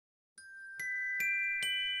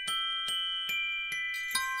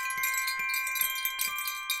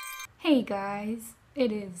Hey guys,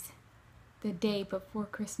 it is the day before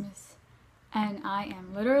Christmas and I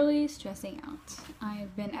am literally stressing out.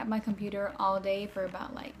 I've been at my computer all day for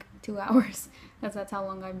about like 2 hours. That's how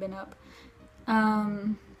long I've been up.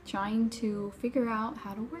 Trying to figure out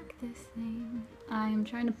how to work this thing. I'm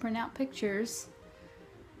trying to print out pictures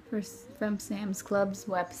from Sam's Club's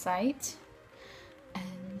website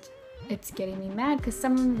and it's getting me mad because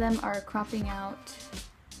some of them are cropping out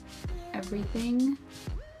everything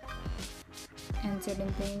and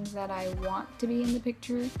certain things that I want to be in the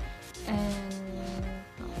picture, and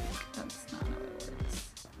that's not how it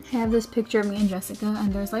works. I have this picture of me and Jessica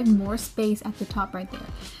and there's like more space at the top right there,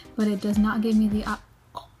 but it does not give me the hey,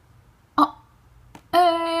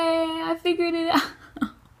 I figured it out.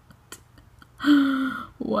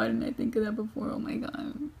 Why didn't I think of that before? Oh my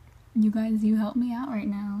god. You guys, you help me out right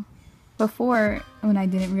now. Before, when I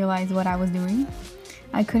didn't realize what I was doing,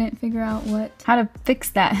 I couldn't figure out how to fix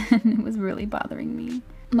that. And it was really bothering me.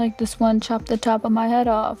 Like this one chopped the top of my head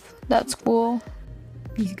off. That's cool.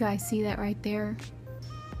 You guys see that right there?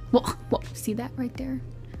 Well, see that right there?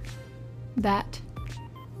 That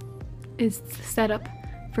is set up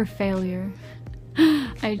for failure.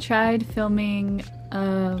 I tried filming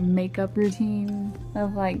a makeup routine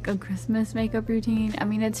of like a Christmas makeup routine. I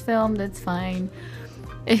mean, it's filmed, it's fine.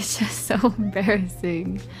 It's just so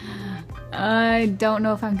embarrassing. I don't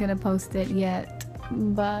know if I'm gonna post it yet,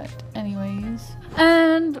 but anyways.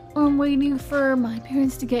 And I'm waiting for my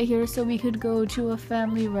parents to get here so we could go to a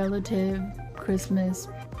family relative Christmas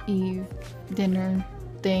Eve dinner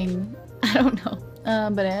thing. I don't know.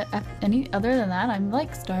 But other than that, I'm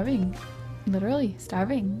like starving. Literally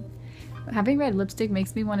starving. Having red lipstick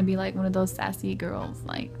makes me want to be like one of those sassy girls,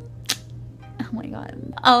 like, oh my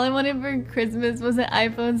god. All I wanted for Christmas was an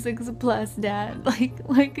iPhone 6 Plus, Dad. Like,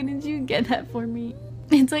 why couldn't you get that for me?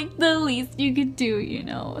 It's like the least you could do, you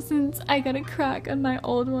know, since I got a crack on my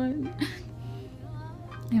old one.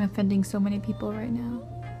 I'm offending so many people right now.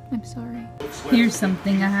 I'm sorry. Here's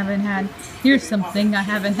something I haven't had. Here's something I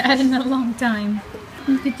haven't had in a long time.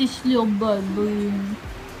 Look at this little bug balloon.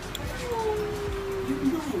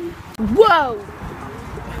 Whoa!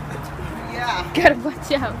 Yeah. Gotta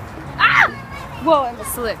watch out. Ah! Whoa, I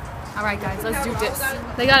almost slipped. Alright guys, let's do this.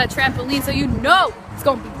 They got a trampoline so you know it's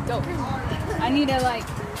gonna be dope. I need to like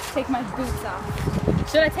take my boots off.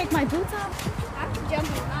 Should I take my boots off? I can jump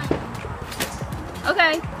in line.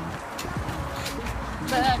 Okay.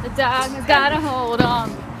 But the dog has got a hold on.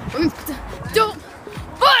 Don't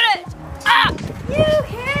put it! Ah! You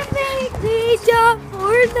can't make me jump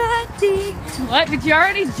for nothing. What? But you're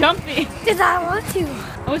already jumping. Because I want to.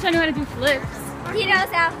 I wish I knew how to do flips. He knows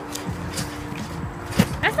how.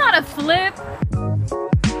 That's not a flip.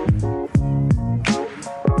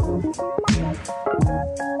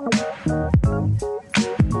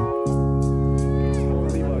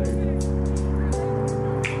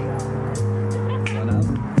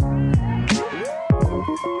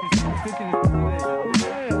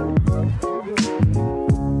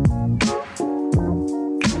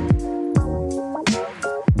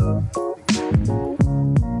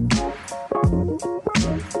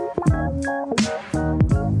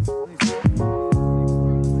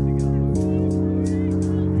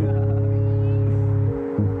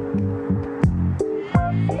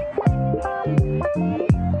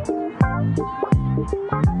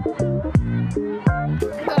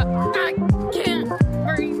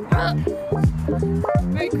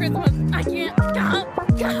 Merry Christmas. I can't stop.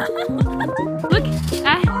 Look at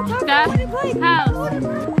that house.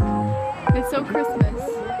 It's so Christmas.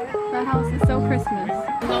 That house is so Christmas.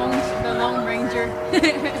 The Lone Ranger. He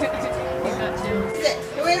got chills.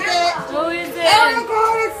 Who is it? Who is it? Oh my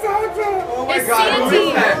god, it's Santa! Oh my It's god, Santa. who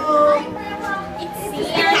is that? It's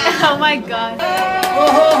Santa. Oh my god. Ho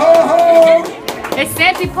ho ho ho! It's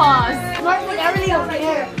Santa Paws. Mark, put everything over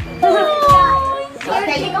here.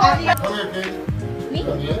 Okay, Take all the come here, kid. Me?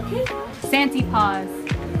 Come here. Santa Paws.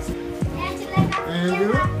 And you?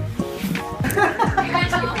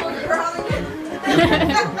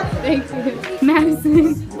 Thank you. Madison.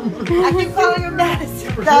 I keep calling him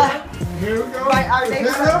Madison. Here we go. Right, our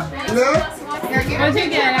neighbor. Look. What'd you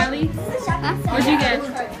get, Allie? What'd you get? A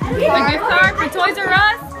gift card for Toys R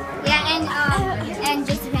Us? Yeah, and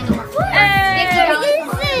just depending on what. Hey! What is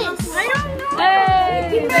this? I don't know.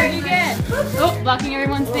 Hey! What'd you get? Oh, blocking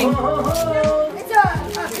everyone's thing. It's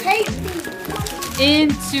a cake thing.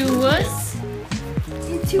 Into us.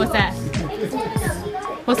 What's that?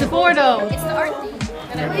 What's it for though? It's the art thing.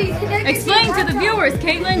 Explain to the viewers,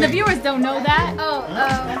 Caitlin. The viewers don't know that. Oh,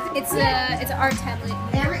 it's an art tablet.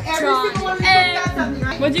 Every single one of you got something,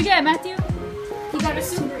 right? What'd you get, Matthew? You got have a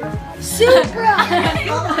Supra. Supra!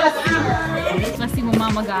 Let's see what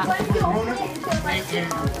Mama got.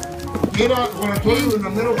 Mira, when I told you in the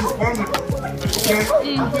middle of the apartment, okay? I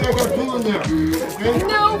think I got two in there. Okay?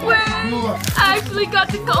 No way! I actually got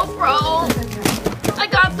the GoPro. I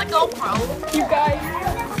got the GoPro. You guys.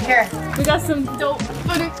 Here. We got some dope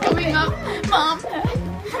footage coming up. Mom.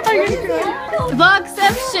 Are you good?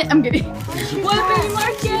 Vlogception. I'm kidding. What a baby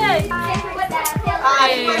market.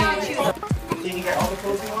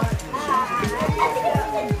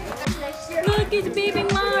 Look at the baby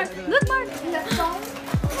Mark. Look, Mark.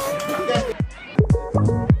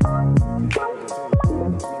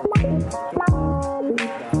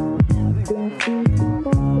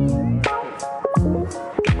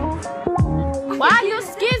 Why your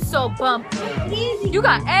skin so bumpy? You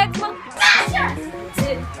got eczema?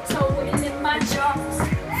 Tiptoeing in my jaws.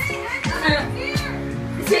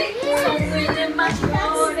 Tiptoeing in my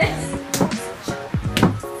jaws.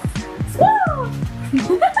 Woo!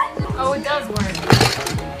 Oh, it does work.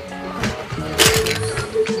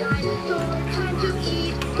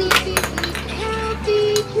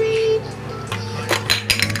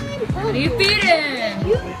 What are you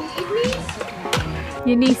feeding?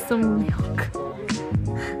 You need some milk.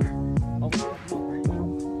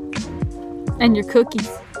 And your cookies.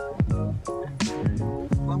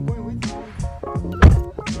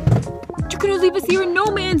 You're gonna leave us here in no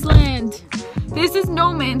man's land. This is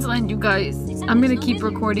no man's land, you guys. I'm gonna keep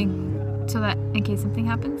recording so that in case something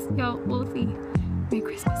happens, y'all will see. Merry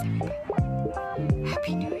Christmas, everybody.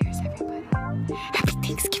 Happy New Year's, everybody. Happy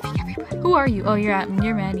Thanksgiving, everybody. Who are you? Oh, you're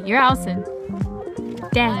Maddie. You're Allison.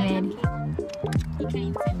 That's Maddie.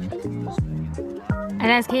 And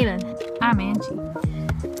that's Kaylin. I'm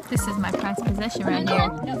Angie. This is my prized possession right here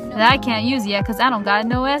that I can't use yet because I don't got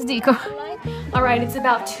no SD card. Alright, it's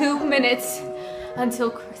about 2 minutes until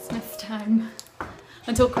Christmas time.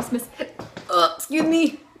 Until Christmas. Excuse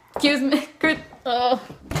me. Excuse me.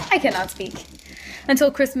 I cannot speak.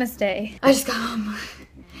 Until Christmas Day. I just got home.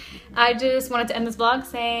 I just wanted to end this vlog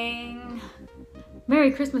saying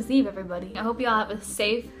Merry Christmas Eve, everybody. I hope y'all have a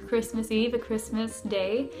safe Christmas Eve, a Christmas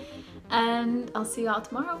Day. And I'll see y'all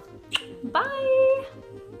tomorrow. Bye!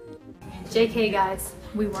 JK guys,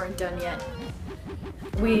 we weren't done yet.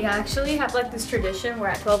 We actually have like this tradition where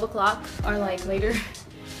at 12 o'clock or like later,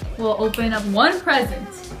 we'll open up one present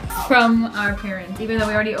from our parents, even though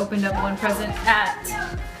we already opened up one present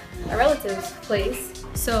at a relative's place.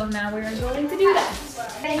 So now we're going to do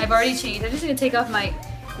that. I've already changed. I'm just gonna take off my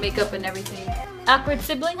makeup and everything. Awkward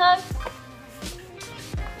sibling hug?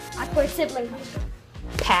 Awkward sibling hug.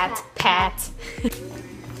 Pat, pat.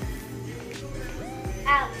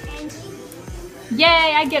 Angie.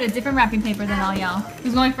 Yay, I get a different wrapping paper than all y'all.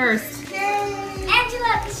 Who's going first?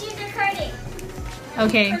 Angela, because she's recording.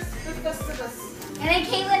 Okay. And then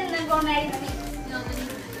Caitlin, and then go Maddie.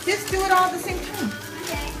 Just do it all at the same time.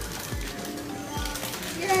 Okay.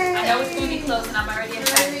 Yay. I know it's going to be close and I'm already Where are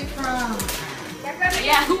excited. they from? They're from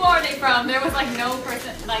Yeah, who are they from? There was like no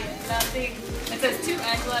person, like nothing. It says to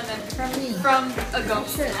Angela and then From me. from a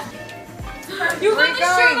ghost. You got the Where you shirt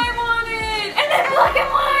going? I wanted! And then black and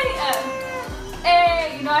white!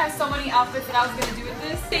 Hey, you know I have so many outfits that I was gonna do with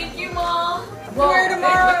this. Thank you, Mom. Wear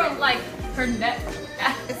tomorrow. Look at like her neck.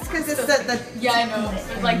 It's because it's the Yeah, I know. It's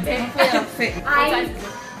like damn. outfit.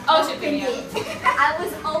 Oh, shit, opened video. it. I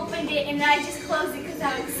opened it and then I just closed it because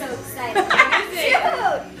I was so excited.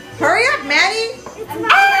 Dude. Hurry up, Maddie. It's my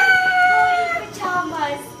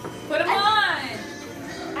pajamas. Put them on.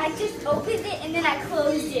 I just opened it and then I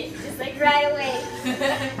closed it, just like right away.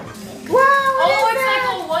 Wow, what Oh, is it's that?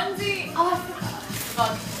 like a onesie. Oh,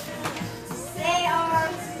 fuck. They are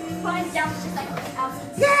fun jumps, just like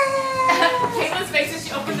outfits. Yay! Caitlin's face when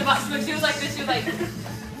she opened the box, when she was like this, she was like.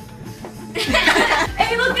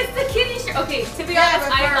 Hey, look, it's the kitty shirt. Okay, to be honest,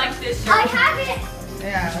 but I for- like this shirt. I have it.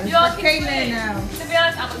 Yeah, it's Y'all for can Caitlin switch. now. To be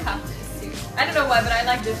honest, I'm gonna cop this too. I don't know why, but I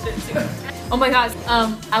like this shirt too. Oh my gosh,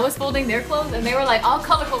 I was folding their clothes and they were like all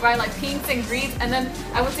colorful, right? Like pinks and greens. And then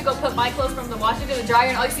I went to go put my clothes from the washer to the dryer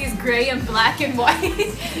and all you see is gray and black and white.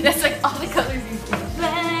 That's like all the colors you see.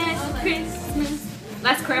 Last Christmas.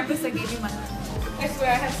 Last Krampus, I gave you mine. I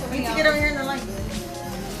swear I have so many. Get over here in the light.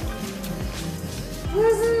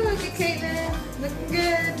 Woohoo! Look at Caitlin. Looking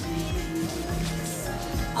good.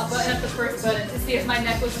 I'll button up the first button to see if my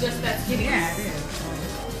neck was just that skinny. Yeah, it is.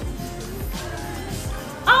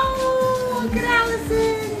 Oh, Look at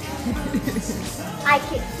Allison. I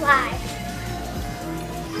can fly.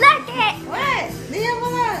 Look it. What? Leave them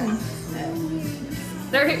alone.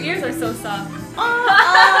 their ears are so soft.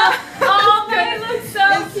 Oh, Oh, they look so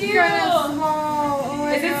it's cute. kind of small. Oh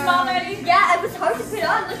my Is it God. small, Maddie? Yeah, it was hard to put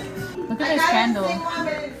on. Look. Look Look at this candle.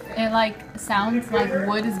 It like sounds like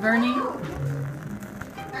wood is burning.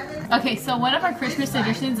 Okay, so one of our Christmas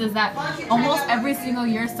traditions is that almost every single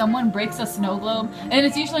year someone breaks a snow globe, and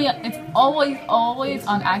it's always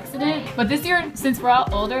on accident. But this year, since we're all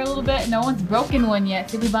older a little bit, no one's broken one yet.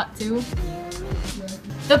 Did we bought two?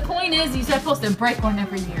 The point is, you're supposed to break one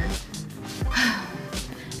every year.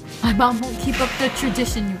 My mom won't keep up the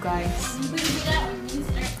tradition, you guys.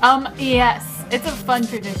 Yes, it's a fun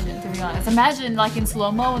tradition, to be honest. Imagine like in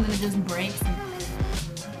slow-mo and then it just breaks.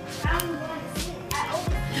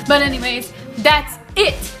 But anyways, that's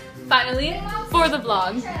it, finally, for the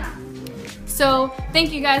vlog. So,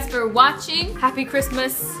 thank you guys for watching. Happy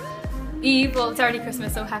Christmas Eve. Well, it's already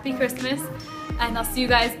Christmas, so happy Christmas. And I'll see you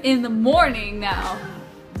guys in the morning now.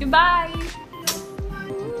 Goodbye.